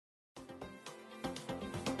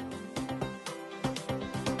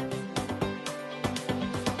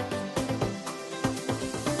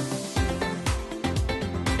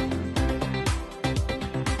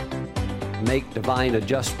make divine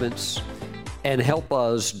adjustments and help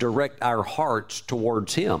us direct our hearts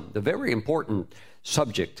towards Him. The very important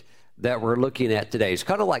subject that we're looking at today. It's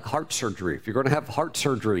kind of like heart surgery. If you're going to have heart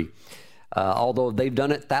surgery, although they've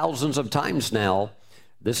done it thousands of times now,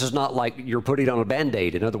 this is not like you're putting on a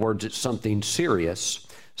Band-Aid. In other words, it's something serious.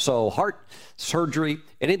 So heart surgery,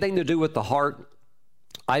 anything to do with the heart,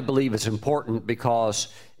 I believe is important because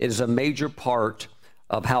it is a major part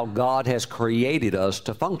of how God has created us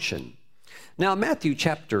to function. Now, Matthew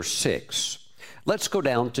chapter 6, let's go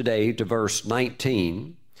down today to verse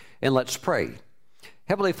 19, and let's pray.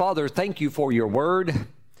 Heavenly Father, thank you for your word,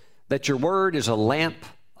 that your word is a lamp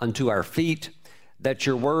unto our feet, that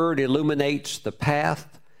your word illuminates the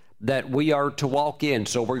path that we are to walk in.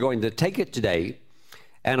 So we're going to take it today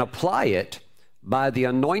and apply it by the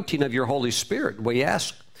anointing of your Holy Spirit. We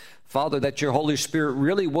ask, Father, that your Holy Spirit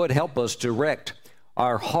really would help us direct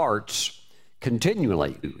our hearts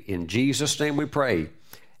continually. In Jesus' name we pray.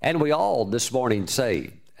 And we all this morning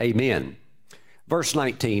say, amen. Verse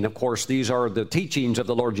 19, of course, these are the teachings of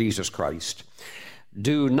the Lord Jesus Christ.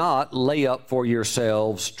 Do not lay up for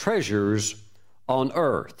yourselves treasures on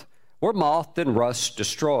earth, where moth and rust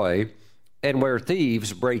destroy, and where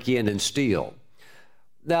thieves break in and steal.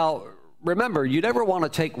 Now, remember, you never want to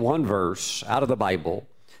take one verse out of the Bible,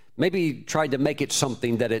 maybe try to make it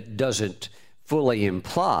something that it doesn't fully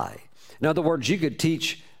imply. In other words, you could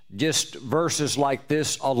teach just verses like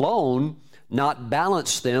this alone, not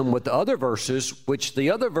balance them with the other verses, which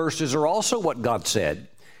the other verses are also what God said.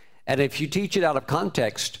 And if you teach it out of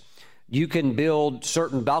context, you can build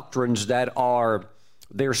certain doctrines that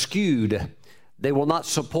they're skewed. They will not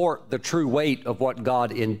support the true weight of what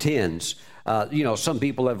God intends. Some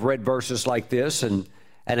people have read verses like this and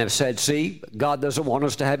have said, see, God doesn't want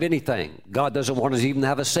us to have anything. God doesn't want us even to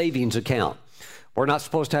have a savings account. We're not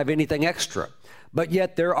supposed to have anything extra. But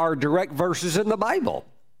yet there are direct verses in the Bible,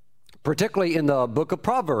 particularly in the book of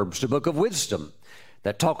Proverbs, the book of wisdom,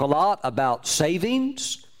 that talk a lot about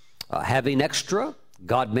savings, having extra.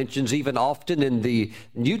 God mentions even often in the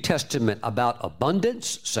New Testament about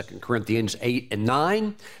abundance, 2 Corinthians 8 and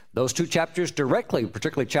 9. Those two chapters directly,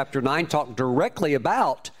 particularly chapter 9, talk directly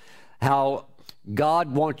about how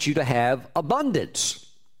God wants you to have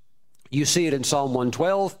abundance. You see it in Psalm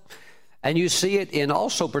 112, and you see it in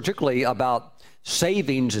also particularly about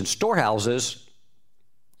savings and storehouses.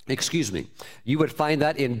 You would find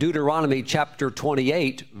that in Deuteronomy chapter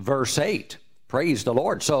 28, verse 8. Praise the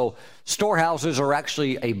Lord. So storehouses are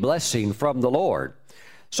actually a blessing from the Lord.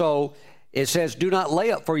 So it says, do not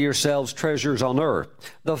lay up for yourselves treasures on earth.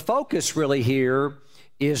 The focus really here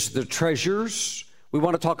is the treasures. We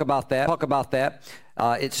want to talk about that.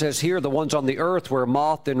 It says here, the ones on the earth where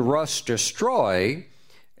moth and rust destroy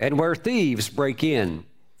and where thieves break in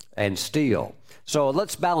and steal. So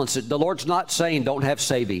let's balance it. The Lord's not saying don't have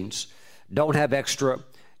savings, don't have extra.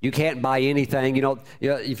 You can't buy anything.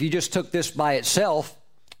 If you just took this by itself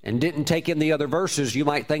and didn't take in the other verses, you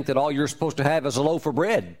might think that all you're supposed to have is a loaf of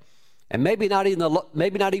bread. And maybe not even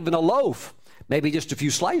a loaf, maybe just a few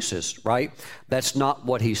slices, right? That's not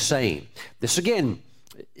what he's saying. This, again,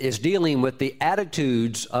 is dealing with the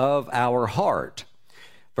attitudes of our heart.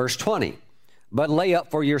 Verse 20, but lay up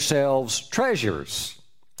for yourselves treasures.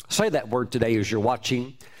 Say that word today as you're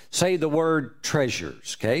watching. Say the word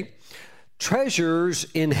treasures, okay? Treasures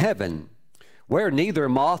in heaven, where neither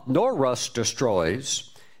moth nor rust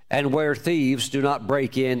destroys, and where thieves do not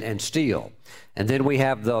break in and steal. And then we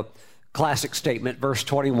have the classic statement, verse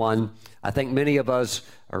 21. I think many of us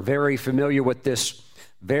are very familiar with this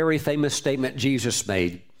very famous statement Jesus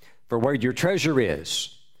made. For where your treasure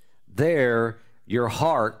is, there your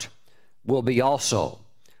heart will be also.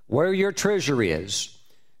 Where your treasure is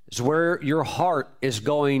where your heart is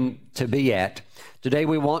going to be at. Today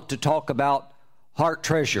we want to talk about heart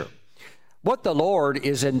treasure. What the Lord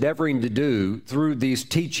is endeavoring to do through these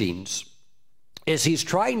teachings is He's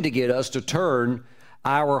trying to get us to turn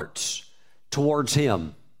our hearts towards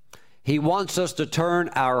Him. He wants us to turn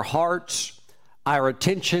our hearts, our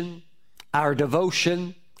attention, our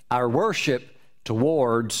devotion, our worship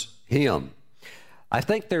towards Him. I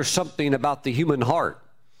think there's something about the human heart,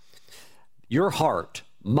 your heart,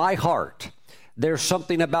 my heart. There's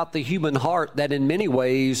something about the human heart that in many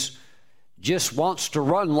ways just wants to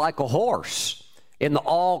run like a horse. in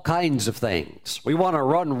all kinds of things. We want to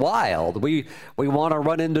run wild. We want to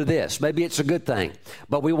run into this. Maybe it's a good thing,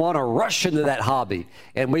 but we want to rush into that hobby,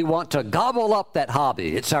 and we want to gobble up that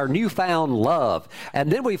hobby. It's our newfound love.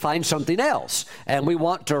 And then we find something else, and we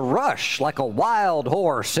want to rush like a wild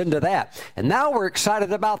horse into that. And now we're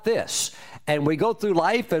excited about this. And we go through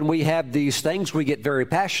life, and we have these things we get very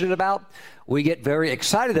passionate about, we get very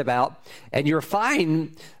excited about, and you'll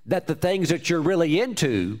find that the things that you're really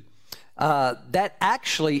into, that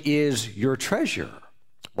actually is your treasure.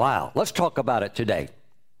 Wow. Let's talk about it today.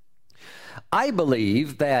 I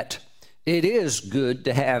believe that it is good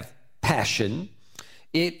to have passion.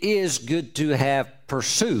 It is good to have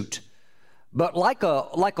pursuit. But like a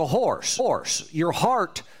horse, your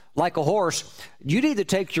heart, like a horse, you need to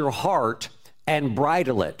take your heart and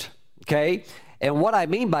bridle it, okay? And what I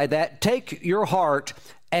mean by that, take your heart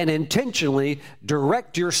and intentionally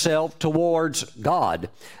direct yourself towards God.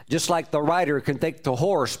 Just like the rider can take the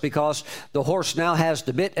horse, because the horse now has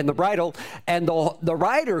the bit and the bridle, and the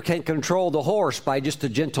rider can control the horse by just a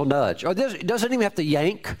gentle nudge. Or it doesn't even have to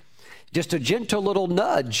yank, just a gentle little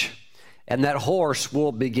nudge, and that horse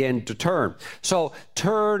will begin to turn. So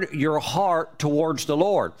turn your heart towards the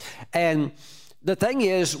Lord. And the thing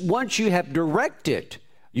is, once you have directed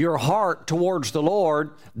your heart towards the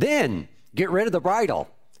Lord, then get rid of the bridle.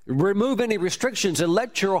 Remove any restrictions and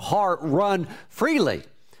let your heart run freely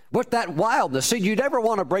with that wildness. See, you never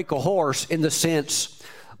want to break a horse in the sense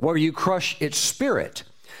where you crush its spirit,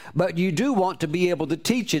 but you do want to be able to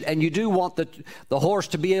teach it, and you do want the horse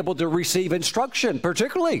to be able to receive instruction,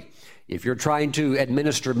 particularly if you're trying to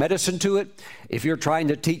administer medicine to it, if you're trying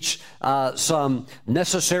to teach some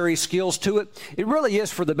necessary skills to it. It really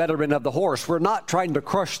is for the betterment of the horse. We're not trying to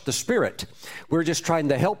crush the spirit. We're just trying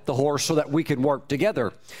to help the horse so that we can work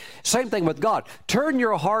together. Same thing with God. Turn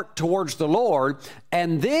your heart towards the Lord,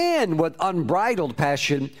 and then with unbridled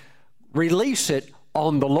passion, release it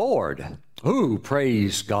on the Lord. Ooh,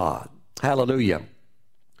 praise God. Hallelujah.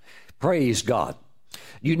 Praise God.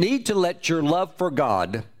 You need to let your love for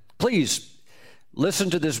God, please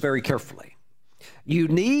listen to this very carefully. You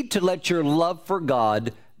need to let your love for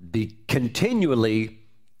God be continually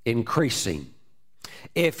increasing.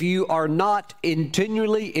 If you are not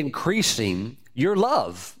continually increasing your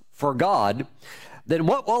love for God, then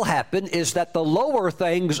what will happen is that the lower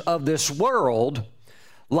things of this world,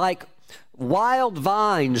 like wild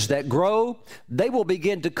vines that grow, they will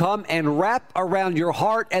begin to come and wrap around your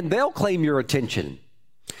heart, and they'll claim your attention.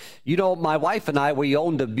 You know, my wife and I, we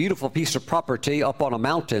owned a beautiful piece of property up on a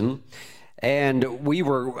mountain, and we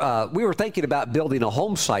were thinking about building a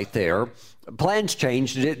home site there. Plans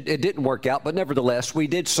changed. It didn't work out, but nevertheless, we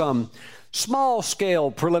did some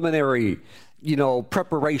small-scale preliminary,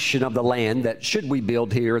 preparation of the land that should we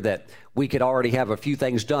build here, that we could already have a few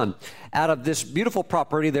things done. Out of this beautiful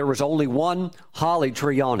property, there was only one holly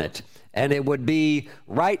tree on it, and it would be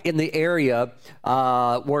right in the area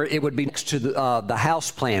where it would be next to the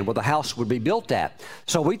house plan, where the house would be built at.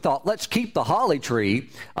 So we thought, let's keep the holly tree.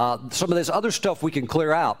 Some of this other stuff we can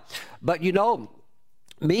clear out. But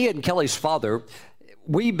me and Kelly's father,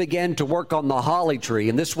 we began to work on the holly tree,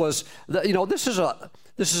 and this was, this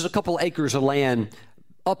is a couple acres of land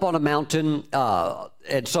up on a mountain,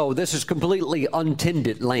 and so this is completely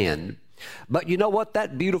untended land. But you know what?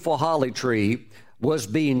 That beautiful holly tree was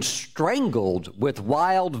being strangled with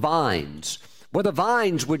wild vines, where the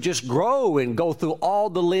vines would just grow and go through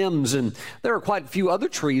all the limbs. And there are quite a few other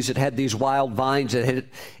trees that had these wild vines that had,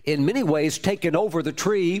 in many ways, taken over the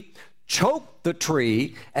tree, choked the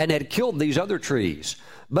tree, and had killed these other trees.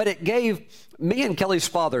 But it gave me and Kelly's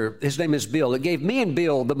father, his name is Bill, it gave me and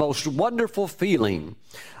Bill the most wonderful feeling,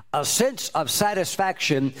 a sense of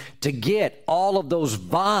satisfaction to get all of those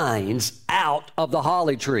vines out of the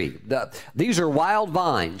holly tree. These are wild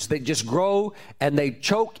vines. They just grow and they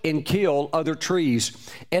choke and kill other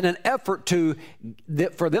trees in an effort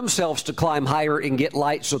for themselves to climb higher and get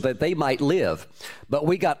light so that they might live. But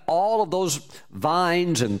we got all of those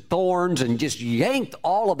vines and thorns and just yanked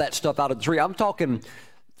all of that stuff out of the tree. I'm talking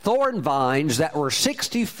thorn vines that were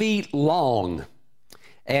 60 feet long.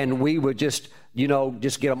 And we would just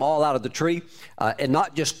get them all out of the tree and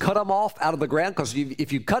not just cut them off out of the ground, because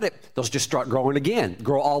if you cut it, they'll just start growing again,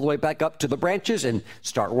 grow all the way back up to the branches and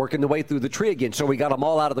start working the way through the tree again. So we got them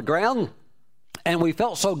all out of the ground, and we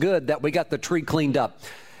felt so good that we got the tree cleaned up.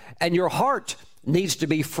 And your heart needs to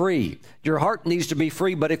be free. Your heart needs to be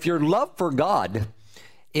free, but if your love for God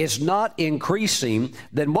is not increasing,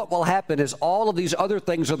 then what will happen is all of these other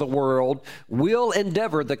things of the world will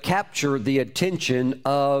endeavor to capture the attention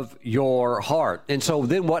of your heart. And so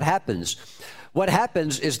then what happens? what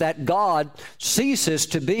happens is that God ceases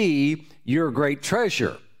to be your great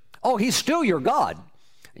treasure. Oh, he's still your God.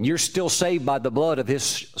 And you're still saved by the blood of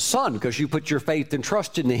his Son because you put your faith and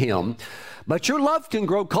trust in him. But your love can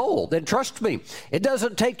grow cold. And trust me, it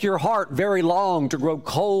doesn't take your heart very long to grow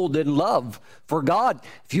cold in love for God.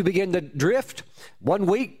 If you begin to drift 1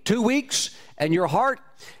 week, 2 weeks, and your heart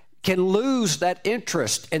can lose that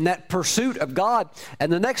interest in that pursuit of God.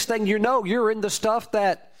 And the next thing you know, you're in the stuff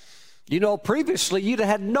that, previously you'd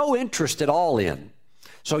had no interest at all in.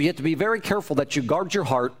 So you have to be very careful that you guard your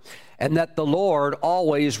heart and that the Lord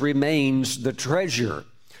always remains the treasure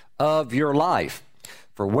of your life.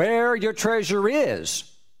 For where your treasure is,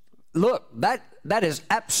 look, that is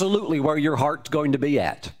absolutely where your heart's going to be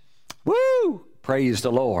at. Woo! Praise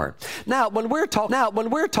the Lord. Now, when we're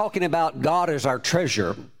talking about God as our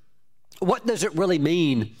treasure, what does it really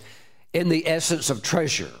mean in the essence of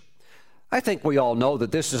treasure? I think we all know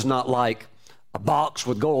that this is not like a box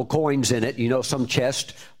with gold coins in it, some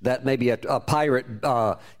chest that maybe a pirate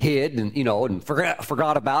hid and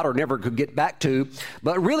forgot about or never could get back to.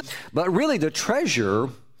 But really the treasure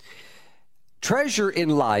in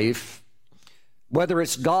life, whether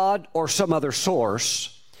it's God or some other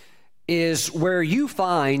source, is where you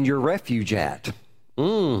find your refuge at.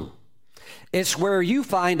 It's where you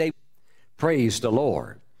find praise the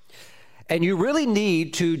Lord. And you really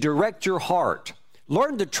need to direct your heart.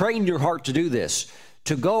 Learn to train your heart to do this,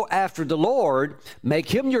 to go after the Lord, make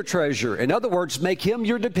him your treasure. In other words, make him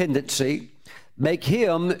your dependency, make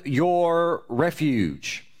him your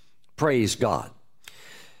refuge. Praise God.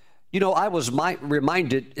 I was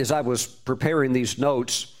reminded as I was preparing these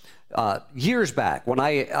notes years back when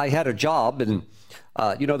I had a job, and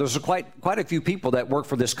there's quite a few people that work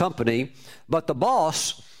for this company, but the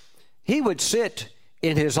boss, he would sit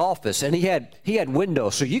in his office, and he had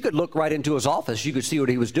windows, so you could look right into his office. You could see what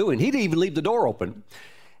he was doing. He didn't even leave the door open,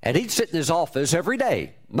 and he'd sit in his office every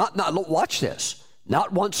day. Not watch this.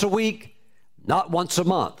 Not once a week, not once a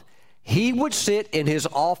month. He would sit in his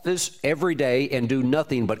office every day and do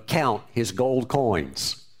nothing but count his gold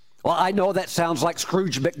coins. Well, I know that sounds like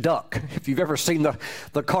Scrooge McDuck. If you've ever seen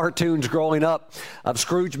the cartoons growing up of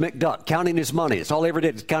Scrooge McDuck counting his money, it's all he ever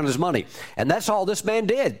did is count his money, and that's all this man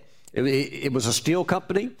did. It was a steel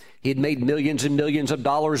company. He had made millions and millions of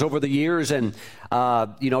dollars over the years, and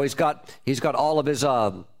he's got all of his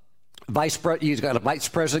he's got a vice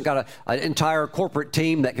president, got an entire corporate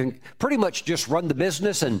team that can pretty much just run the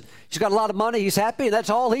business, and he's got a lot of money. He's happy, and that's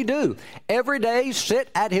all he do. Every day, sit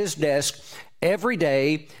at his desk every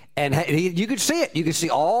day, and you could see it. You could see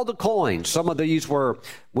all the coins. Some of these were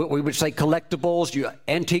what we would say collectibles,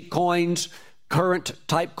 antique coins, current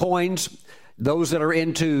type coins. Those that are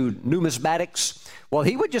into numismatics, well,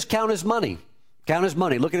 he would just count his money.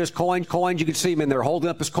 Look at his coins. You could see him in there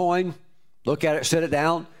holding up his coin, look at it, set it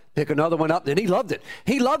down, pick another one up. And he loved it.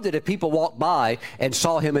 He loved it if people walked by and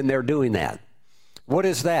saw him in there doing that. What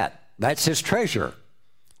is that? That's his treasure.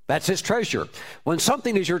 That's his treasure. When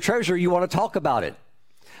something is your treasure, you want to talk about it.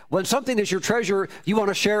 When something is your treasure, you want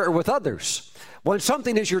to share it with others. When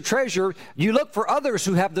something is your treasure, you look for others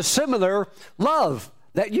who have the similar love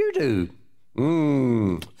that you do.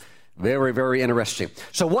 Very, very interesting.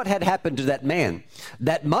 So what had happened to that man?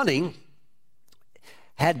 That money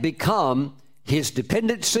had become his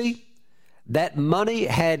dependency. That money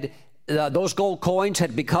had, those gold coins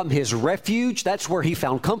had become his refuge. That's where he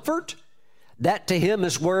found comfort. That to him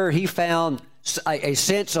is where he found a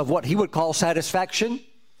sense of what he would call satisfaction.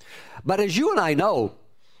 But as you and I know,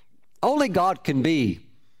 only God can be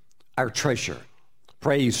our treasure.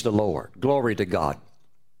 Praise the Lord. Glory to God.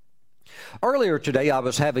 Earlier today, I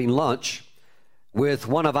was having lunch with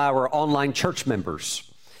one of our online church members,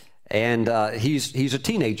 and he's a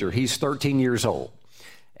teenager. He's 13 years old,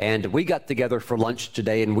 and we got together for lunch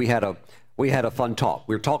today, and we had a fun talk.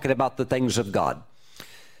 We were talking about the things of God,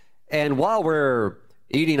 and while we're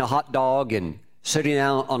eating a hot dog and sitting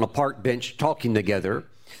down on a park bench talking together,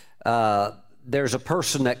 there's a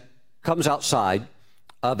person that comes outside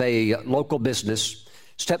of a local business,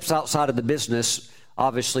 steps outside of the business.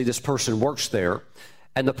 Obviously, this person works there,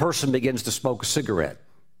 and the person begins to smoke a cigarette.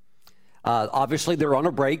 Obviously, they're on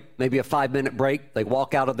a break, maybe a 5-minute break. They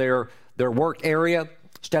walk out of their work area,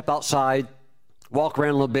 step outside, walk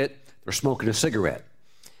around a little bit. They're smoking a cigarette.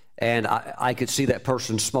 And I could see that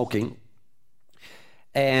person smoking.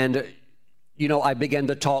 And, I began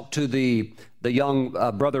to talk to the young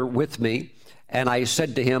brother with me, and I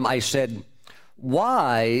said to him,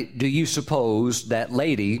 why do you suppose that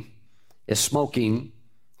lady is smoking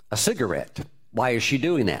a cigarette? Why is she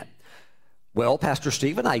doing that? Well, Pastor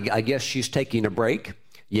Stephen, I guess she's taking a break.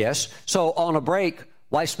 Yes. So on a break,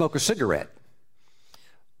 why smoke a cigarette?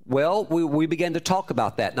 Well, we began to talk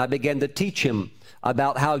about that, and I began to teach him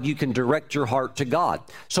about how you can direct your heart to God.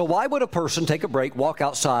 So why would a person take a break, walk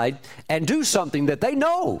outside, and do something that they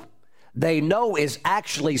know is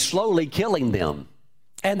actually slowly killing them?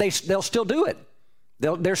 And they'll still do it.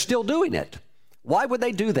 They're still doing it. Why would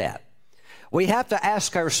they do that? We have to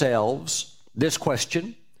ask ourselves this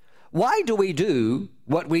question: why do we do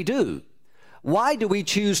what we do? Why do we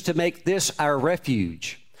choose to make this our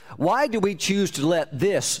refuge? Why do we choose to let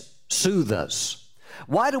this soothe us?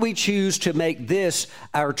 Why do we choose to make this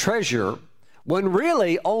our treasure when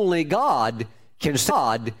really only God can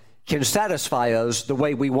satisfy us the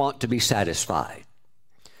way we want to be satisfied?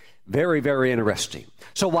 Very, very interesting.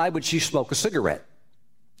 So why would she smoke a cigarette?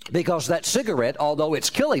 Because that cigarette, although it's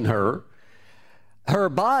killing her, her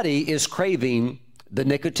body is craving the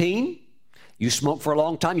nicotine. You smoke for a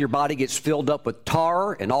long time, your body gets filled up with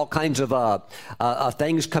tar and all kinds of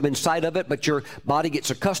things come inside of it, but your body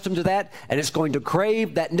gets accustomed to that, and it's going to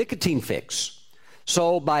crave that nicotine fix.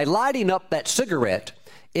 So by lighting up that cigarette,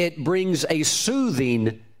 it brings a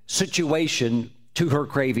soothing situation to her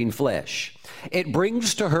craving flesh. It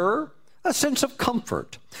brings to her a sense of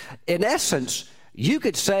comfort. In essence, you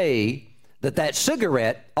could say that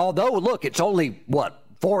cigarette, although, look, it's only,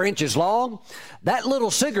 4 inches long, that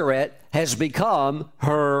little cigarette has become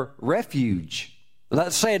her refuge.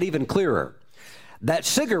 Let's say it even clearer. That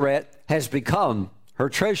cigarette has become her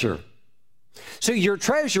treasure. So your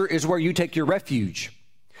treasure is where you take your refuge.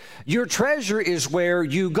 Your treasure is where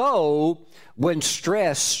you go when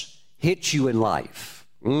stress hits you in life.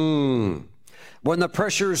 When the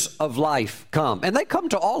pressures of life come, and they come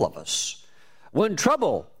to all of us. When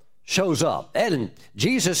trouble shows up. And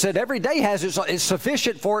Jesus said every day is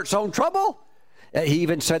sufficient for its own trouble. He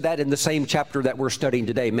even said that in the same chapter that we're studying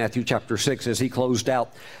today, Matthew chapter 6, as he closed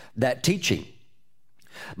out that teaching.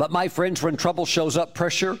 But my friends, when trouble shows up,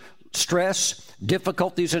 pressure, stress,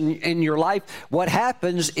 difficulties in your life, what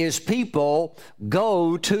happens is people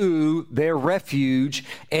go to their refuge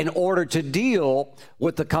in order to deal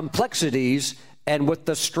with the complexities and with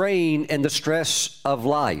the strain and the stress of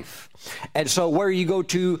life. And so where you go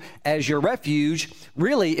to as your refuge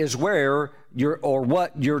really is where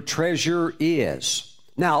what your treasure is.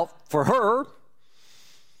 Now, for her,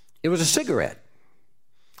 it was a cigarette.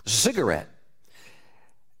 A cigarette.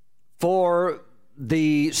 For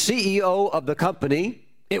the CEO of the company,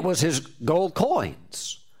 it was his gold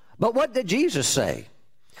coins. But what did Jesus say?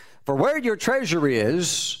 For where your treasure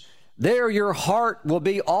is, there your heart will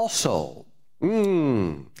be also.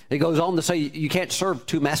 He goes on to say you can't serve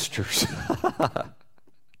two masters.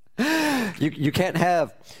 You can't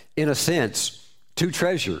have, in a sense, two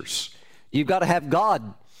treasures. You've got to have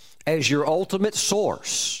God as your ultimate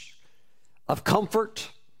source of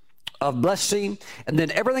comfort, of blessing, and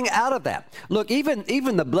then everything out of that. Look,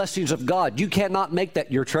 even the blessings of God, you cannot make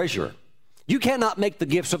that your treasure. You cannot make the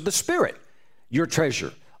gifts of the Spirit your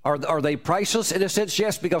treasure. Are they priceless? In a sense,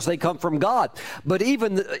 yes, because they come from God. But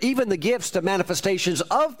even the gifts, the manifestations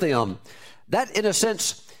of them, that in a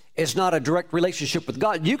sense is not a direct relationship with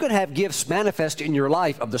God. You can have gifts manifest in your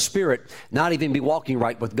life of the Spirit, not even be walking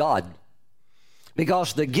right with God.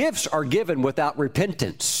 Because the gifts are given without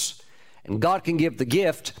repentance. And God can give the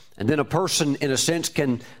gift, and then a person, in a sense,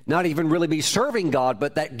 can not even really be serving God,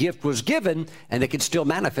 but that gift was given, and it can still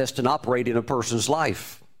manifest and operate in a person's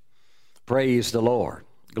life. Praise the Lord.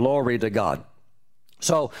 Glory to God.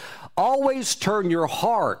 So always turn your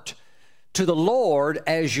heart to the Lord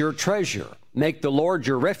as your treasure. Make the Lord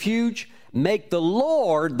your refuge. Make the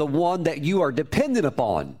Lord the one that you are dependent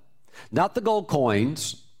upon. Not the gold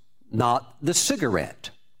coins, not the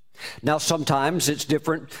cigarette. Now, sometimes it's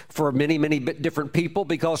different for many, many different people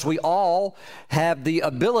because we all have the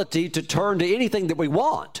ability to turn to anything that we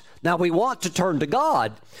want. Now, we want to turn to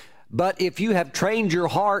God, but if you have trained your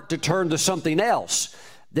heart to turn to something else,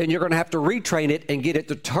 then you're going to have to retrain it and get it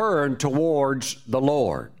to turn towards the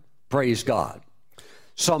Lord. Praise God.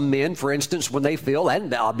 Some men, for instance, when they feel,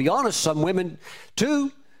 and I'll be honest, some women too,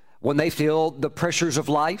 when they feel the pressures of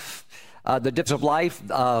life, the dips of life,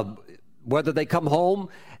 whether they come home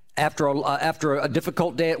after a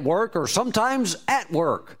difficult day at work or sometimes at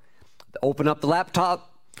work, open up the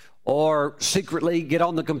laptop or secretly get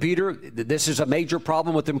on the computer. This is a major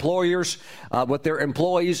problem with employers, with their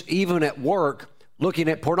employees, even at work, looking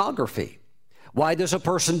at pornography. Why does a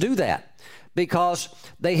person do that? Because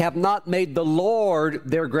they have not made the Lord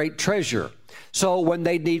their great treasure. So when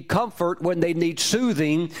they need comfort, when they need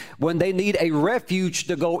soothing, when they need a refuge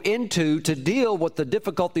to go into to deal with the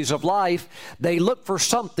difficulties of life, they look for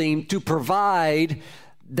something to provide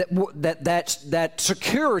that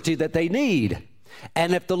security that they need.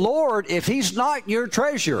 And if he's not your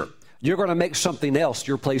treasure, you're going to make something else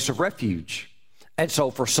your place of refuge. And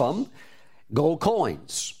so for some, gold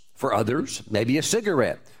coins. For others, maybe a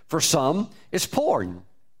cigarette. For some, it's porn.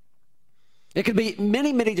 It could be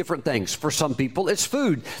many, many different things. For some people, it's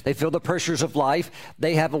food. They feel the pressures of life.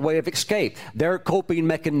 They have a way of escape. Their coping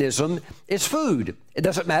mechanism is food. It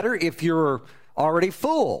doesn't matter if you're already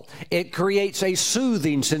full. It creates a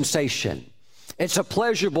soothing sensation. It's a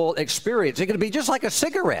pleasurable experience. It can be just like a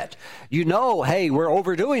cigarette. You know, hey, we're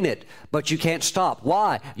overdoing it, but you can't stop.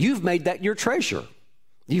 Why? You've made that your treasure.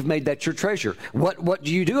 You've made that your treasure. What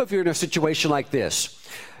do you do if you're in a situation like this?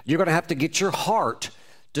 You're going to have to get your heart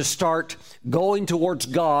to start going towards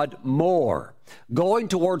God more. Going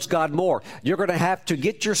towards God more. You're going to have to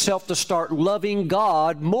get yourself to start loving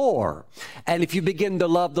God more. And if you begin to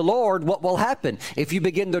love the Lord, what will happen? If you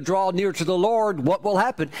begin to draw near to the Lord, what will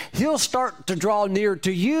happen? He'll start to draw near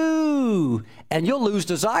to you, and you'll lose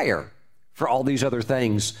desire for all these other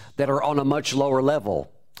things that are on a much lower level.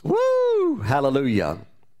 Woo! Hallelujah.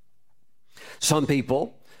 Some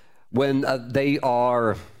people, when they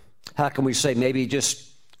are, how can we say, maybe just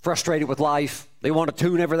frustrated with life, they want to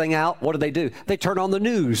tune everything out. What do? They turn on the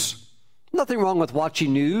news. Nothing wrong with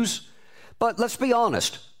watching news, but let's be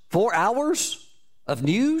honest. 4 hours of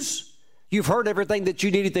news? You've heard everything that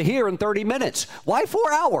you needed to hear in 30 minutes. Why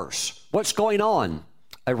 4 hours? What's going on?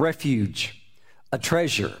 A refuge, a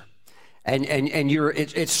treasure, and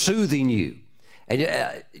it's soothing you.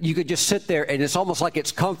 And you could just sit there, and it's almost like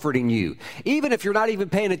it's comforting you. Even if you're not even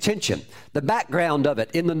paying attention, the background of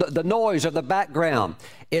it, in the noise of the background,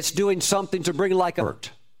 it's doing something to bring like a...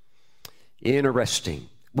 Interesting.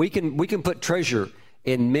 We can put treasure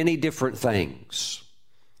in many different things.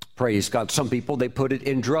 Praise God. Some people, they put it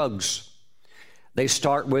in drugs. They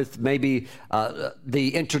start with maybe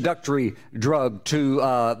the introductory drug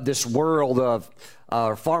to this world of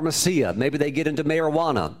pharmacia. Maybe they get into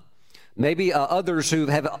marijuana. Maybe others who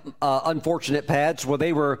have unfortunate paths where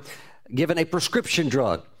they were given a prescription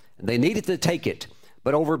drug and they needed to take it,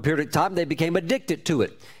 but over a period of time they became addicted to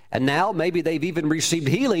it. And now maybe they've even received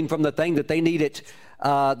healing from the thing that they needed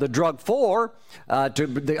the drug for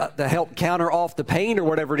to help counter off the pain or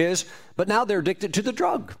whatever it is, but now they're addicted to the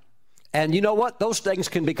drug. And you know what? Those things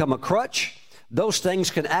can become a crutch. Those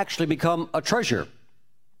things can actually become a treasure.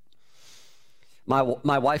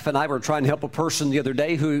 My wife and I were trying to help a person the other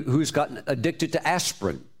day who's gotten addicted to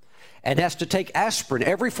aspirin and has to take aspirin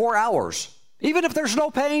every 4 hours, even if there's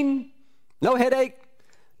no pain, no headache,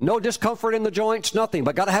 no discomfort in the joints, nothing,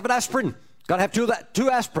 but got to have an aspirin. Got to have two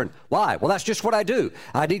aspirin. Why? Well, that's just what I do.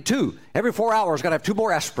 I need 2. Every 4 hours, got to have 2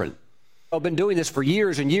 more aspirin. I've been doing this for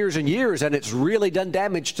years and years and years, and it's really done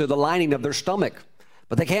damage to the lining of their stomach.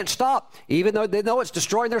 But they can't stop, even though they know it's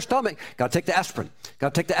destroying their stomach. Got to take the aspirin.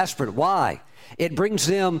 Got to take the aspirin. Why? It brings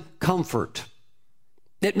them comfort.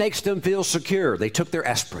 It makes them feel secure. They took their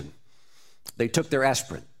aspirin. They took their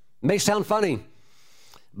aspirin. It may sound funny,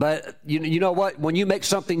 but you know what? When you make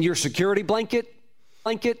something your security blanket,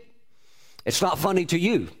 it's not funny to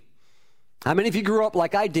you. How many of you grew up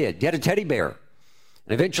like I did? You had a teddy bear.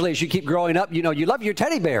 And eventually, as you keep growing up, you love your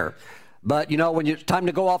teddy bear. But, when it's time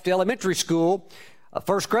to go off to elementary school,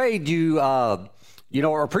 first grade, or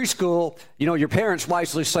preschool, your parents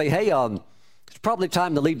wisely say, hey, it's probably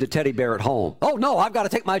time to leave the teddy bear at home. Oh, no, I've got to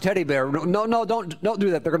take my teddy bear. No, don't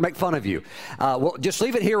do that. They're going to make fun of you. Well, just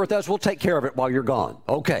leave it here with us. We'll take care of it while you're gone.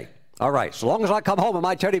 Okay. All right. So long as I come home and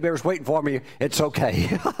my teddy bear is waiting for me, it's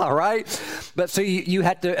okay. All right. But see, you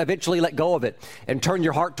had to eventually let go of it and turn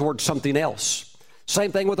your heart towards something else.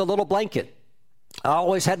 Same thing with a little blanket. I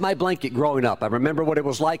always had my blanket growing up. I remember what it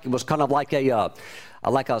was like. It was kind of like a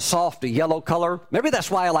soft yellow color. Maybe that's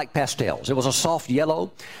why I like pastels. It was a soft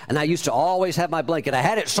yellow, and I used to always have my blanket. I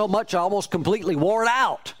had it so much I almost completely wore it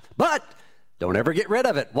out. But don't ever get rid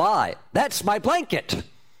of it. Why? That's my blanket.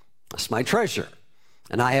 That's my treasure.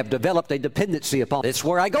 And I have developed a dependency upon it. It's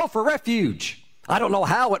where I go for refuge. I don't know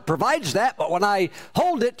how it provides that, but when I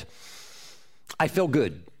hold it, I feel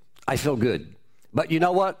good. I feel good. But you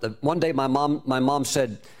know what? One day my mom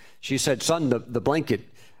said, son, the blanket,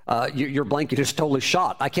 your blanket is totally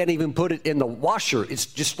shot. I can't even put it in the washer. It's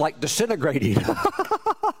just like disintegrating.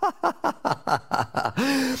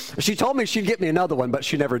 She told me she'd get me another one, but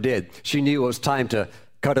she never did. She knew it was time to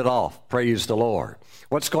cut it off. Praise the Lord.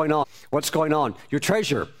 What's going on? What's going on? Your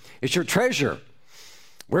treasure. It's your treasure.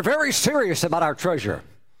 We're very serious about our treasure.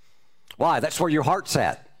 Why? That's where your heart's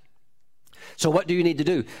at. So what do you need to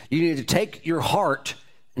do? You need to take your heart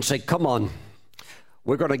and say, come on,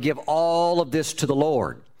 we're going to give all of this to the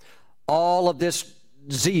Lord. All of this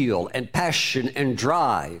zeal and passion and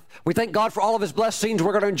drive. We thank God for all of his blessings.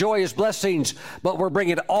 We're going to enjoy his blessings, but we're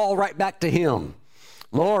bringing it all right back to him.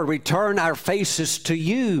 Lord, we turn our faces to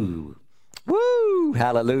you. Woo!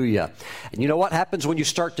 Hallelujah. And you know what happens when you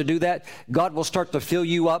start to do that? God will start to fill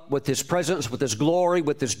you up with his presence, with his glory,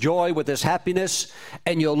 with his joy, with his happiness.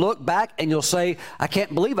 And you'll look back and you'll say, I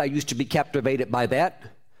can't believe I used to be captivated by that.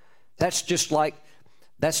 That's just like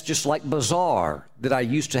bizarre that I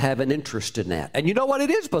used to have an interest in that. And you know what? It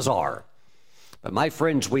is bizarre. But my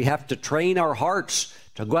friends, we have to train our hearts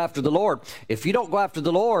to go after the Lord. If you don't go after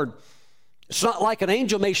the Lord, it's not like an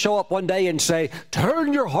angel may show up one day and say,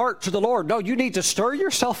 turn your heart to the Lord. No, you need to stir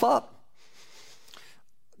yourself up.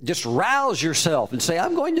 Just rouse yourself and say,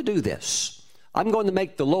 I'm going to do this. I'm going to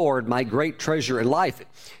make the Lord my great treasure in life.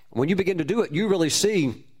 When you begin to do it, you really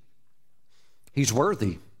see he's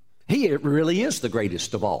worthy. He really is the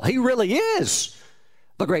greatest of all. He really is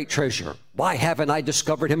the great treasure. Why haven't I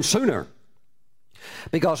discovered him sooner?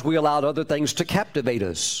 Because we allowed other things to captivate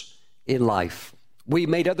us in life. We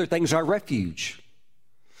made other things our refuge.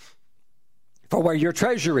 For where your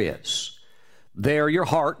treasure is, there your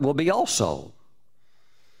heart will be also.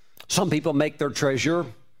 Some people make their treasure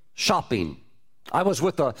shopping. I was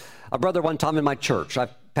with a brother one time in my church. I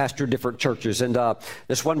pastored different churches, and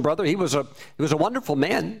this one brother, he was a wonderful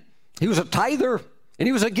man. He was a tither, and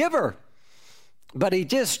he was a giver. But he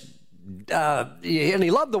just, and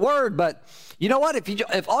he loved the Word, but you know what?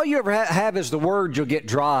 If all you ever have is the Word, you'll get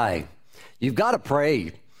dry. You've got to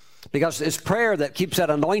pray, because it's prayer that keeps that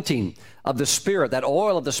anointing of the Spirit, that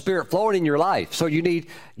oil of the Spirit flowing in your life. So you need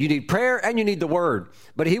prayer and you need the Word.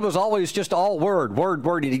 But he was always just all word,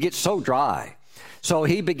 and he gets so dry. So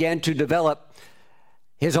he began to develop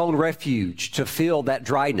his own refuge to fill that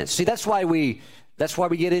dryness. See, that's why we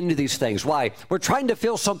get into these things. Why? We're trying to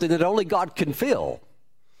fill something that only God can fill.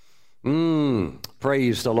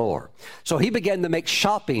 Praise the Lord. So he began to make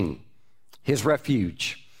shopping his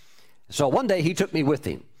refuge. So one day he took me with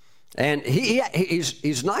him, and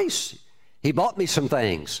he's nice. He bought me some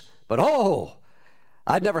things, but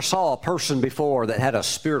I never saw a person before that had a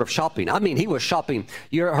spirit of shopping. I mean, he was shopping.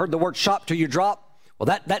 You ever heard the word shop till you drop?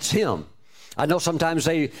 Well, that's him. I know sometimes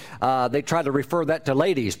they try to refer that to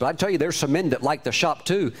ladies, but I tell you, there's some men that like to shop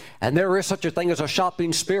too, and there is such a thing as a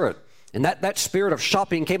shopping spirit. And that spirit of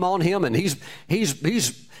shopping came on him, and he's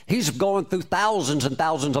going through thousands and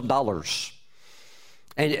thousands of dollars.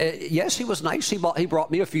 And yes, he was nice. He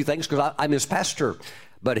brought me a few things because I'm his pastor.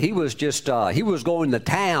 But he was just, he was going to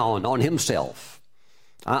town on himself.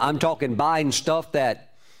 I'm talking buying stuff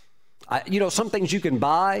that, some things you can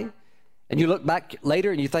buy, and you look back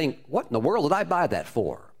later and you think, what in the world did I buy that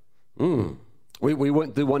for? We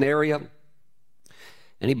went through one area,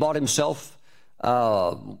 and he bought himself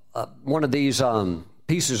one of these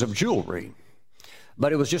pieces of jewelry.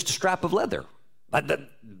 But it was just a strap of leather. That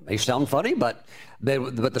may sound funny, but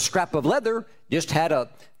the strap of leather just had a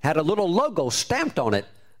little logo stamped on it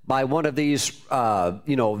by one of these,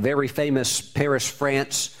 very famous Paris,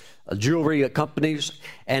 France jewelry companies,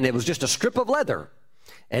 and it was just a strip of leather,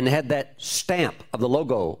 and it had that stamp of the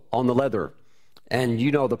logo on the leather, and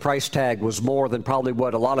the price tag was more than probably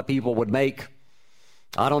what a lot of people would make.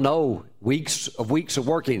 I don't know, weeks of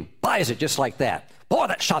working, buys it just like that. Boy,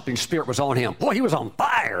 that shopping spirit was on him. Boy, he was on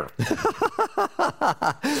fire.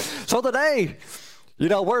 So today,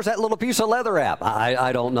 where's that little piece of leather at?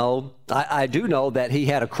 I don't know. I do know that he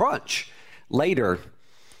had a crunch later.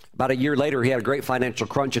 About a year later, he had a great financial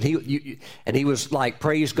crunch, and he was like,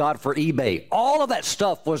 praise God for eBay. All of that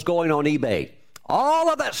stuff was going on eBay. All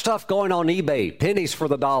of that stuff going on eBay. Pennies for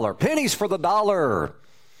the dollar. Pennies for the dollar.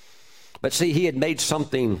 But see, he had made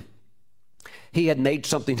something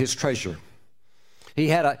his treasure. He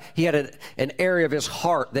had an area of his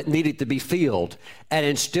heart that needed to be filled. And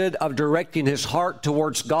instead of directing his heart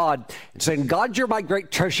towards God and saying, God, you're my great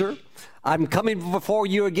treasure. I'm coming before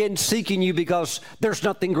you again, seeking you because there's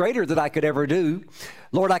nothing greater that I could ever do.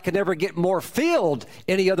 Lord, I could never get more filled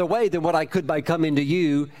any other way than what I could by coming to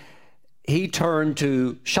you. He turned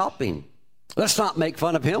to shopping. Let's not make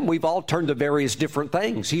fun of him. We've all turned to various different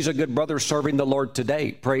things. He's a good brother serving the Lord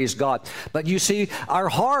today. Praise God. But you see, our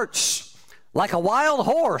hearts, like a wild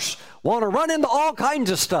horse, want to run into all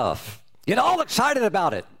kinds of stuff. Get all excited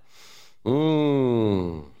about it.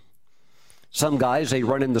 Some guys, they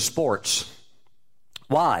run into sports.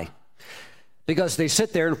 Why? Because they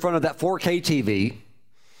sit there in front of that 4K TV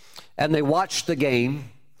and they watch the game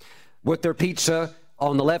with their pizza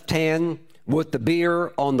on the left hand, with the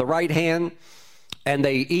beer on the right hand, and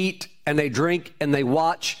they eat and they drink and they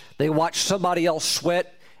watch somebody else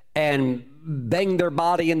sweat and bang their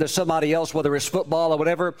body into somebody else, whether it's football or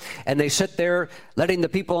whatever, and they sit there letting the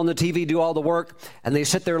people on the TV do all the work, and they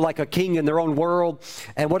sit there like a king in their own world.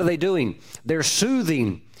 And what are they doing? They're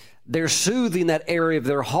soothing that area of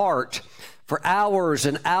their heart for hours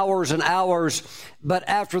and hours and hours. But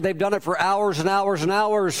after they've done it for hours and hours and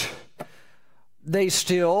hours, they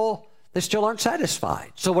still aren't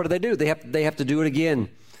satisfied. So what do? They have to do it again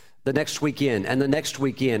the next weekend and the next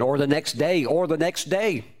weekend or the next day or the next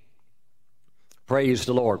day. Praise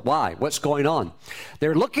the Lord. Why? What's going on?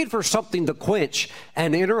 They're looking for something to quench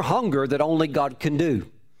an inner hunger that only God can do.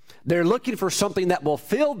 They're looking for something that will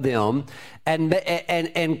fill them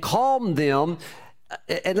and calm them.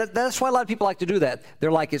 And that's why a lot of people like to do that.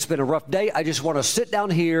 They're like, it's been a rough day. I just want to sit down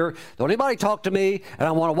here. Don't anybody talk to me. And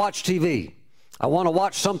I want to watch TV. I want to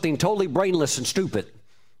watch something totally brainless and stupid.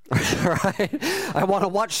 Right? I want to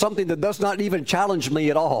watch something that does not even challenge me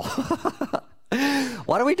at all.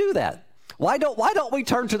 Why do we do that? Why don't we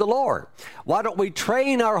turn to the Lord? Why don't we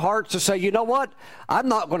train our hearts to say, you know what? I'm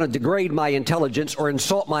not going to degrade my intelligence or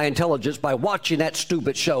insult my intelligence by watching that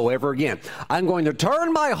stupid show ever again. I'm going to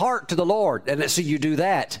turn my heart to the Lord. And let's see you do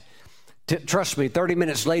that. Trust me, 30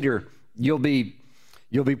 minutes later, you'll be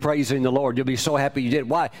praising the Lord. You'll be so happy you did.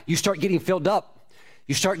 Why? You start getting filled up.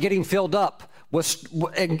 You start getting filled up.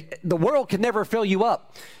 And the world can never fill you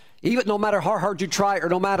up. Even no matter how hard you try or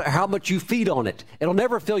no matter how much you feed on it, it'll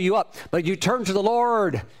never fill you up. But you turn to the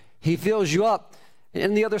Lord, He fills you up,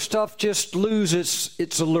 and the other stuff just loses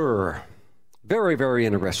its allure. Very, very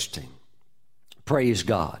interesting. Praise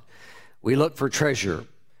God. We look for treasure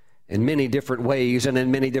in many different ways and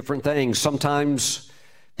in many different things. Sometimes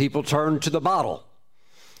people turn to the bottle.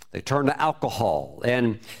 They turn to alcohol.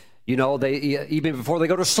 And, they even before they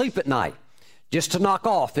go to sleep at night, just to knock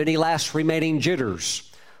off any last remaining jitters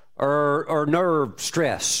or nerve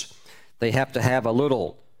stress, they have to have a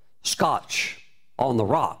little scotch on the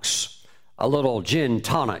rocks, a little gin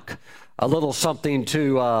tonic, a little something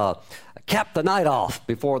to cap the night off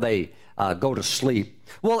before they go to sleep.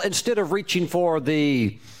 Well, instead of reaching for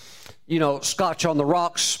the, scotch on the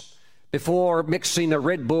rocks before mixing a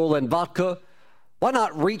Red Bull and vodka, why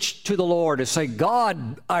not reach to the Lord and say,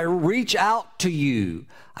 God, I reach out to you.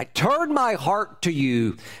 I turn my heart to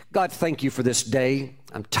you. God, thank you for this day.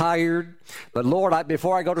 I'm tired, but Lord,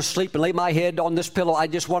 before I go to sleep and lay my head on this pillow, I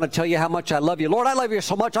just want to tell you how much I love you. Lord, I love you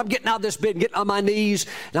so much. I'm getting out of this bed, getting on my knees,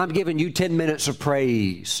 and I'm giving you 10 minutes of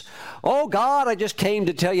praise. Oh, God, I just came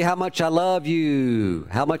to tell you how much I love you,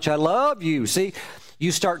 how much I love you. See,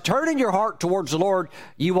 you start turning your heart towards the Lord,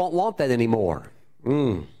 you won't want that anymore.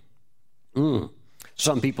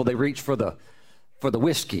 Some people, they reach for the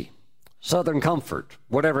whiskey, Southern Comfort,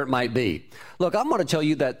 whatever it might be. Look, I'm going to tell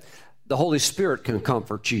you that the Holy Spirit can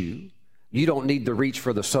comfort you. You don't need to reach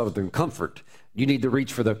for the Southern Comfort. You need to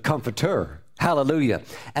reach for the Comforter. Hallelujah.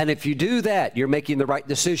 And if you do that, you're making the right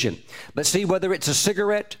decision. But see, whether it's a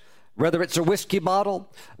cigarette, whether it's a whiskey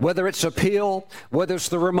bottle, whether it's a pill, whether it's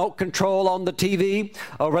the remote control on the TV,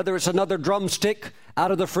 or whether it's another drumstick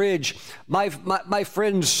out of the fridge, my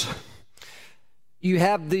friends, you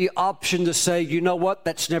have the option to say, you know what,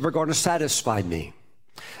 that's never going to satisfy me.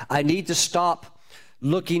 I need to stop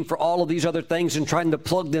looking for all of these other things and trying to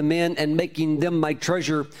plug them in and making them my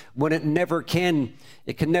treasure when it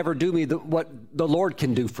can never do me what the Lord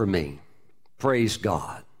can do for me. Praise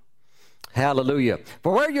God. Hallelujah.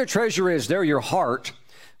 For where your treasure is, there your heart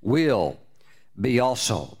will be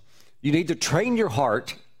also. You need to train your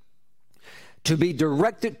heart to be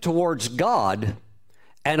directed towards God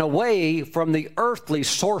and away from the earthly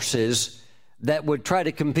sources that would try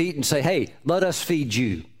to compete and say, hey, let us feed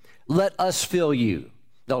you. Let us fill you.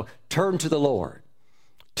 No, turn to the Lord.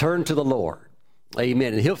 Turn to the Lord.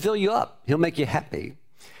 Amen. And He'll fill you up. He'll make you happy.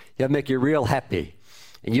 He'll make you real happy.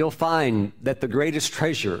 And you'll find that the greatest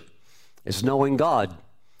treasure is knowing God,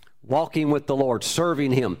 walking with the Lord,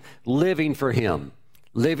 serving Him, living for Him,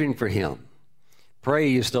 living for Him.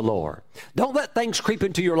 Praise the Lord. Don't let things creep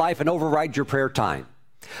into your life and override your prayer time.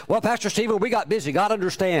 Well, Pastor Stephen, we got busy. God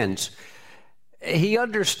understands. He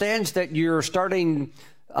understands that you're starting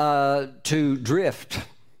to drift.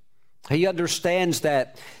 He understands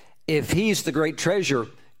that if He's the great treasure,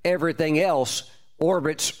 everything else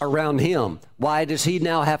orbits around Him. Why does He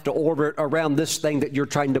now have to orbit around this thing that you're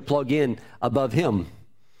trying to plug in above Him?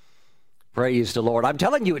 Praise the Lord. I'm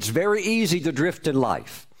telling you, it's very easy to drift in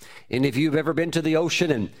life. And if you've ever been to the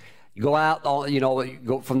ocean and you go out,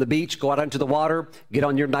 go from the beach, go out onto the water, get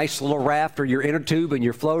on your nice little raft or your inner tube and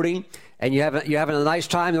you're floating and you're having a nice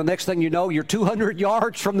time. The next thing you know, you're 200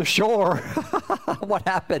 yards from the shore. What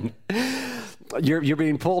happened? You're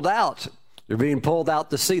being pulled out. You're being pulled out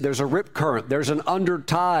to sea. There's a rip current. There's an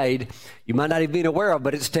undertide you might not even be aware of,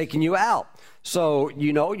 but it's taking you out. So,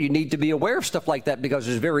 you need to be aware of stuff like that because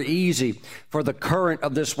it's very easy for the current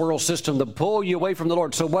of this world system to pull you away from the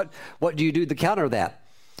Lord. So what do you do to counter that?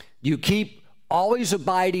 You keep always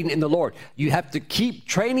abiding in the Lord. You have to keep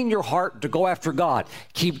training your heart to go after God.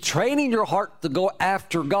 Keep training your heart to go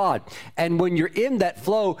after God. And when you're in that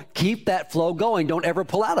flow, keep that flow going. Don't ever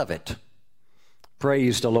pull out of it.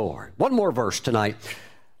 Praise the Lord. One more verse tonight,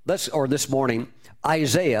 this morning,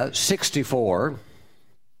 Isaiah 64.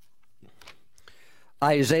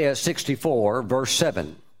 Isaiah 64, verse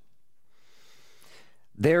 7.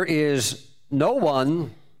 There is no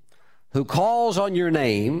one who calls on your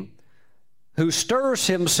name, who stirs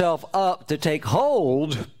himself up to take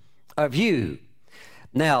hold of you.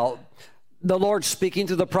 Now, the Lord speaking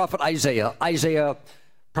to the prophet Isaiah, Isaiah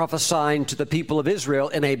prophesying to the people of Israel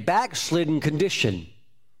in a backslidden condition.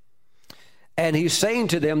 And he's saying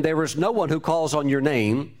to them, there is no one who calls on your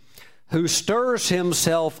name, who stirs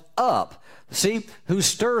himself up. See, who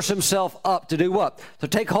stirs himself up to do what? To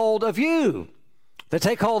take hold of you, to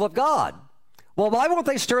take hold of God. Well, why won't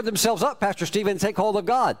they stir themselves up, Pastor Stephen, and take hold of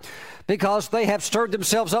God? Because they have stirred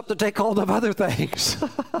themselves up to take hold of other things.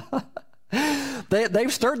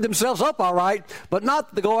 They've stirred themselves up, all right, but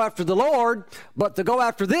not to go after the Lord, but to go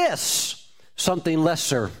after this, something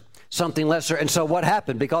lesser. And so what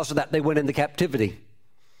happened? Because of that, they went into captivity.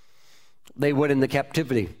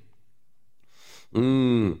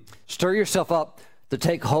 Stir yourself up to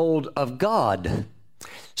take hold of God.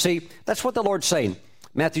 See, that's what the Lord's saying.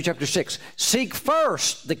 Matthew chapter 6. Seek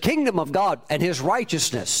first the kingdom of God and his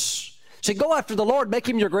righteousness. See, go after the Lord, make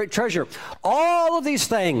him your great treasure. All of these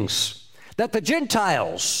things that the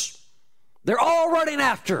Gentiles, they're all running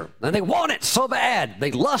after, and they want it so bad.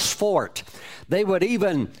 They lust for it. They would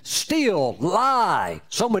even steal, lie.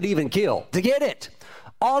 Some would even kill to get it.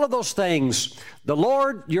 All of those things, the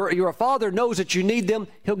Lord, your Father knows that you need them.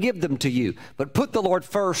 He'll give them to you. But put the Lord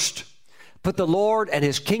first. Put the Lord and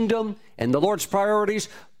his kingdom and the Lord's priorities.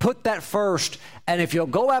 Put that first. And if you'll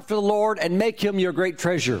go after the Lord and make him your great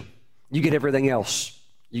treasure, you get everything else.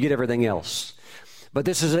 But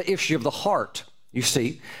this is an issue of the heart, you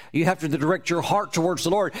see. You have to direct your heart towards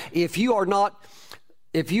the Lord. If you are not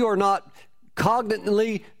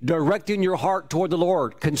cognitively directing your heart toward the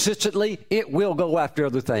Lord consistently, it will go after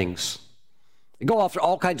other things. Go after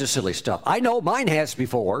all kinds of silly stuff. I know mine has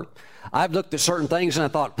before. I've looked at certain things and I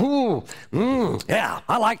thought, yeah,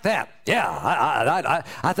 I like that. Yeah,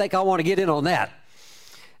 I think I want to get in on that.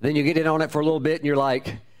 Then you get in on it for a little bit and you're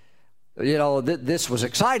like, this was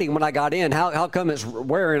exciting when I got in. How come it's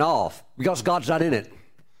wearing off? Because God's not in it.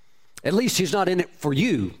 At least he's not in it for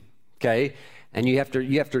you, okay? And you have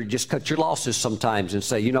to just cut your losses sometimes and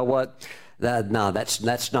say, you know what? No,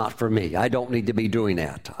 that's not for me. I don't need to be doing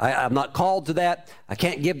that. I'm not called to that. I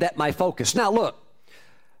can't give that my focus. Now look,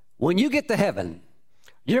 when you get to heaven,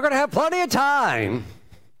 you're going to have plenty of time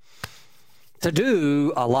to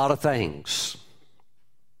do a lot of things.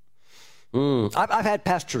 I've had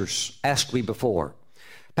pastors ask me before,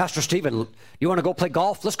 Pastor Stephen, you want to go play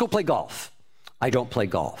golf? Let's go play golf. I don't play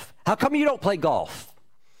golf. How come you don't play golf?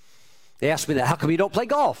 They ask me that. How come you don't play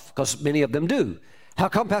golf? Because many of them do. How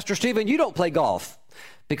come, Pastor Stephen, you don't play golf?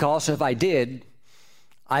 Because if I did,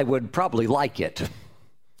 I would probably like it.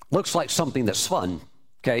 Looks like something that's fun,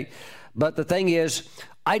 okay? But the thing is,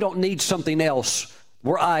 I don't need something else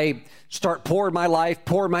where I start pouring my life,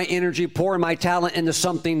 pouring my energy, pouring my talent into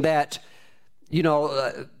something that,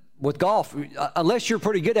 with golf, unless you're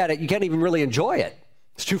pretty good at it, you can't even really enjoy it.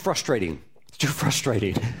 It's too frustrating.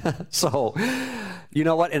 So, you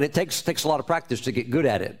know what? And it takes a lot of practice to get good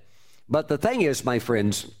at it. But the thing is, my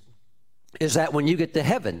friends, is that when you get to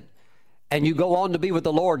heaven and you go on to be with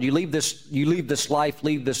the Lord, you leave this life,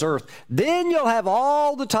 leave this earth, then you'll have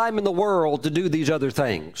all the time in the world to do these other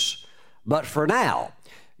things. But for now,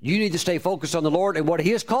 you need to stay focused on the Lord and what he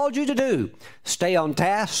has called you to do. Stay on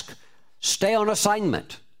task. Stay on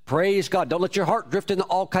assignment. Praise God. Don't let your heart drift into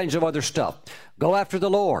all kinds of other stuff. Go after the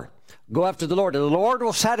Lord. Go after the Lord. And the Lord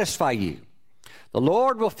will satisfy you. The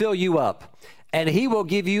Lord will fill you up. And he will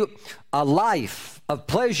give you a life of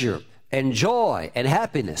pleasure and joy and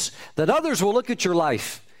happiness that others will look at your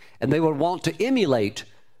life and they will want to emulate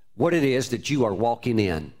what it is that you are walking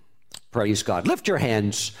in. Praise God. Lift your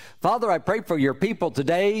hands. Father, I pray for your people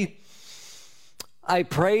today. I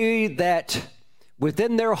pray that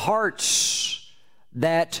within their hearts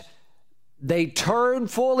that they turn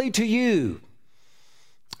fully to you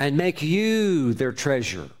and make you their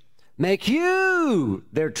treasure. Make you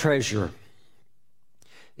their treasure.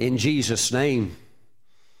 In Jesus' name,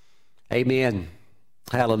 amen.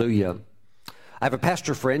 Hallelujah. I have a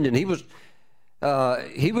pastor friend, and he was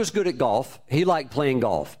good at golf. He liked playing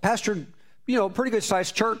golf. Pastored, pretty good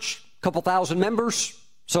sized church, couple thousand members.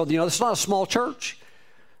 So, it's not a small church.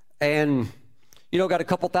 And, got a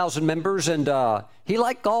couple thousand members, and he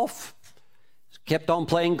liked golf. Kept on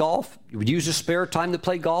playing golf. He would use his spare time to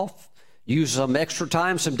play golf, use some extra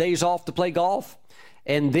time, some days off to play golf.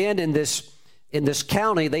 And then in this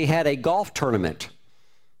county, they had a golf tournament.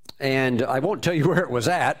 And I won't tell you where it was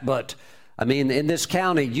at, but, in this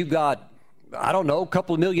county, you got, a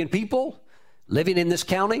couple of million people living in this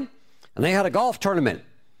county, and they had a golf tournament.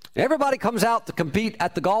 Everybody comes out to compete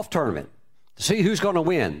at the golf tournament to see who's going to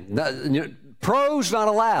win. Pros not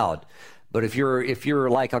allowed. But if you're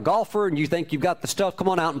like a golfer and you think you've got the stuff, come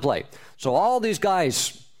on out and play. So all these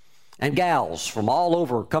guys and gals from all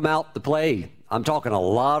over come out to play. I'm talking a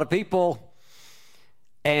lot of people.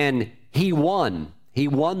 And he won. He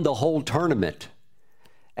won the whole tournament.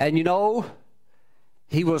 And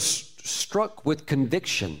he was struck with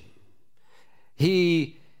conviction.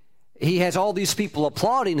 He has all these people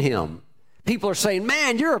applauding him. People are saying,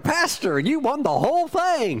 man, you're a pastor. You won the whole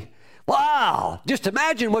thing. Wow, just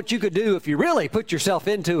imagine what you could do if you really put yourself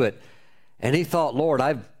into it. And he thought, Lord,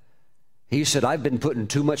 I've been putting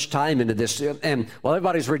too much time into this. And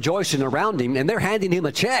everybody's rejoicing around him, and they're handing him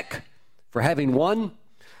a check for having won.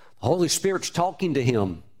 The Holy Spirit's talking to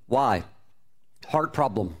him. Why? Heart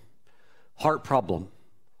problem. Heart problem.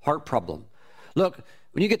 Heart problem. Look,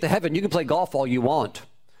 when you get to heaven, you can play golf all you want.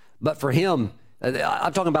 But for him,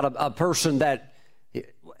 I'm talking about a person that,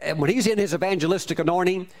 when he's in his evangelistic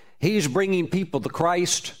anointing, he's bringing people to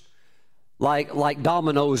Christ like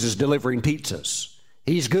Domino's is delivering pizzas.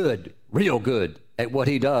 He's good, real good at what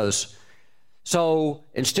he does. So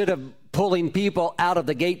instead of pulling people out of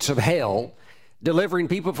the gates of hell, delivering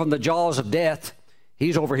people from the jaws of death,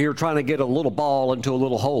 he's over here trying to get a little ball into a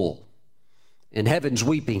little hole. And heaven's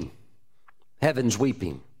weeping. Heaven's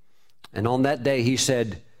weeping. And on that day, he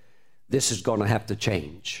said, this is going to have to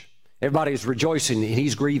change. Everybody's rejoicing, and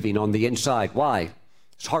he's grieving on the inside. Why?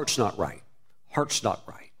 His heart's not right. Heart's not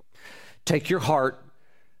right. Take your heart,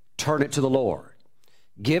 turn it to the Lord.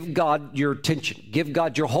 Give God your attention. Give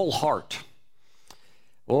God your whole heart.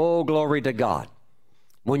 Oh, glory to God.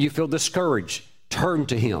 When you feel discouraged, turn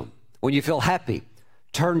to him. When you feel happy,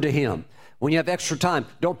 turn to him. When you have extra time,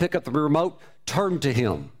 don't pick up the remote, turn to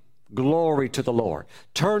him. Glory to the Lord.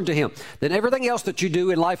 Turn to him. Then everything else that you do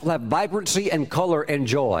in life will have vibrancy and color and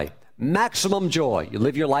joy. Maximum joy. You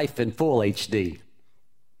live your life in full HD.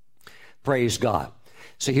 Praise God.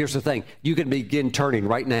 So here's the thing. You can begin turning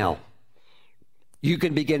right now. You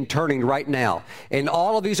can begin turning right now. In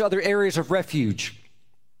all of these other areas of refuge,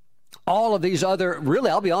 all of these other, really,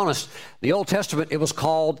 I'll be honest, the Old Testament, it was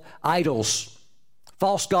called idols,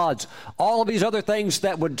 false gods. All of these other things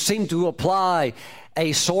that would seem to apply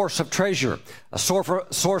a source of treasure, a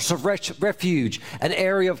source of refuge, an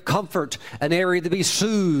area of comfort, an area to be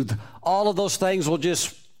soothed. All of those things will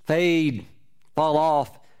just fade, fall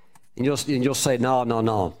off, and you'll say,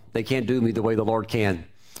 no, they can't do me the way the Lord can. And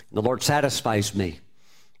the Lord satisfies me.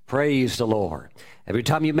 Praise the Lord. Every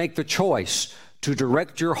time you make the choice to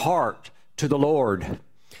direct your heart to the Lord,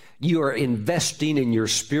 you are investing in your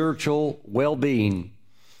spiritual well-being,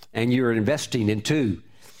 and you're investing into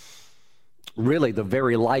really the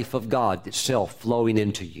very life of God itself flowing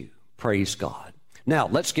into you. Praise God. Now,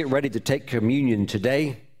 let's get ready to take communion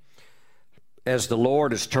today as the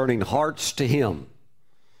Lord is turning hearts to him.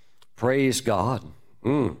 Praise God.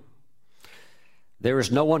 There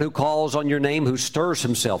is no one who calls on your name, who stirs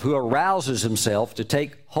himself, who arouses himself to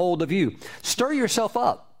take hold of you. Stir yourself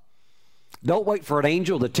up. Don't wait for an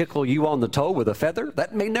angel to tickle you on the toe with a feather.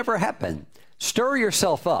 That may never happen. Stir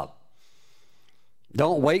yourself up.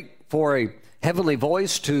 Don't wait for a heavenly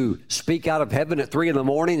voice to speak out of heaven at 3 a.m.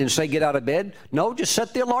 and say, get out of bed. No, just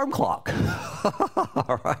set the alarm clock.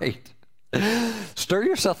 All right. Stir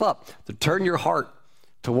yourself up to turn your heart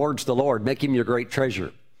towards the Lord. Make him your great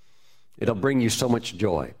treasure. It'll bring you so much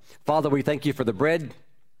joy. Father, we thank you for the bread.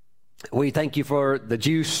 We thank you for the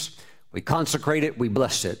juice. We consecrate it. We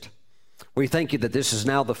bless it. We thank you that this is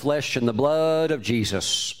now the flesh and the blood of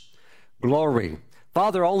Jesus. Glory.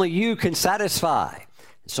 Father, only you can satisfy.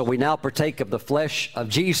 So we now partake of the flesh of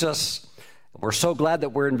Jesus. We're so glad that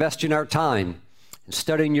we're investing our time in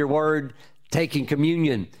studying your word, taking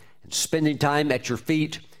communion, and spending time at your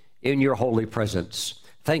feet in your holy presence.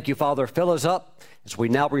 Thank you, Father. Fill us up as we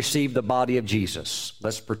now receive the body of Jesus.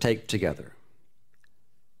 Let's partake together.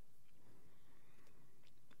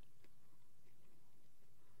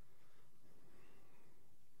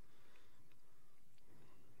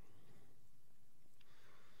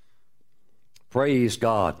 Praise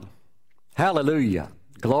God. Hallelujah.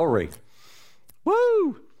 Glory.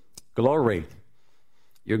 Woo! Glory.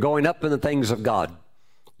 You're going up in the things of God.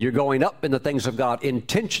 You're going up in the things of God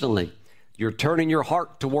intentionally. You're turning your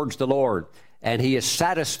heart towards the Lord, and He is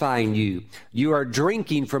satisfying you. You are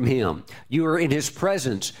drinking from Him. You are in His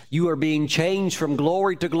presence. You are being changed from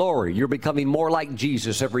glory to glory. You're becoming more like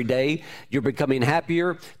Jesus every day. You're becoming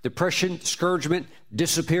happier. Depression, discouragement,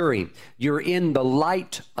 disappearing. You're in the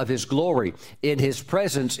light of His glory. In His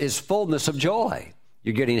presence is fullness of joy.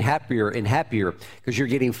 You're getting happier and happier because you're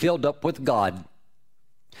getting filled up with God.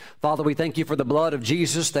 Father, we thank you for the blood of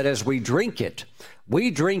Jesus, that as we drink it, we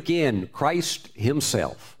drink in Christ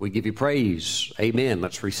Himself. We give you praise. Amen.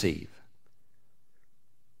 Let's receive.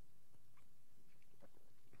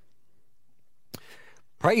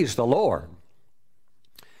 Praise the Lord.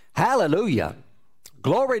 Hallelujah.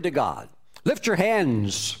 Glory to God. Lift your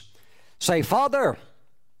hands. Say, Father,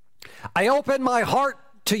 I open my heart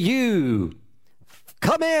to you.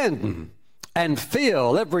 Come in and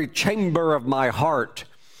fill every chamber of my heart,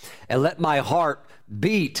 and let my heart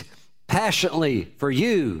beat passionately for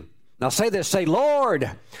you. Now say this, say, Lord,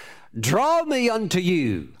 draw me unto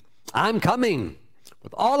you. I'm coming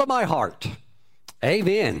with all of my heart.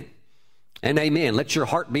 Amen and amen. Let your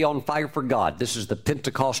heart be on fire for God. This is the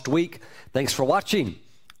Pentecost week. Thanks for watching.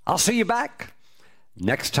 I'll see you back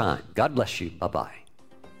next time. God bless you. Bye-bye.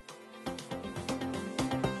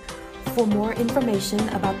 For more information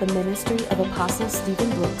about the ministry of Apostle Stephen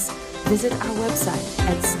Brooks, visit our website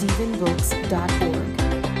at stephenbrooks.org.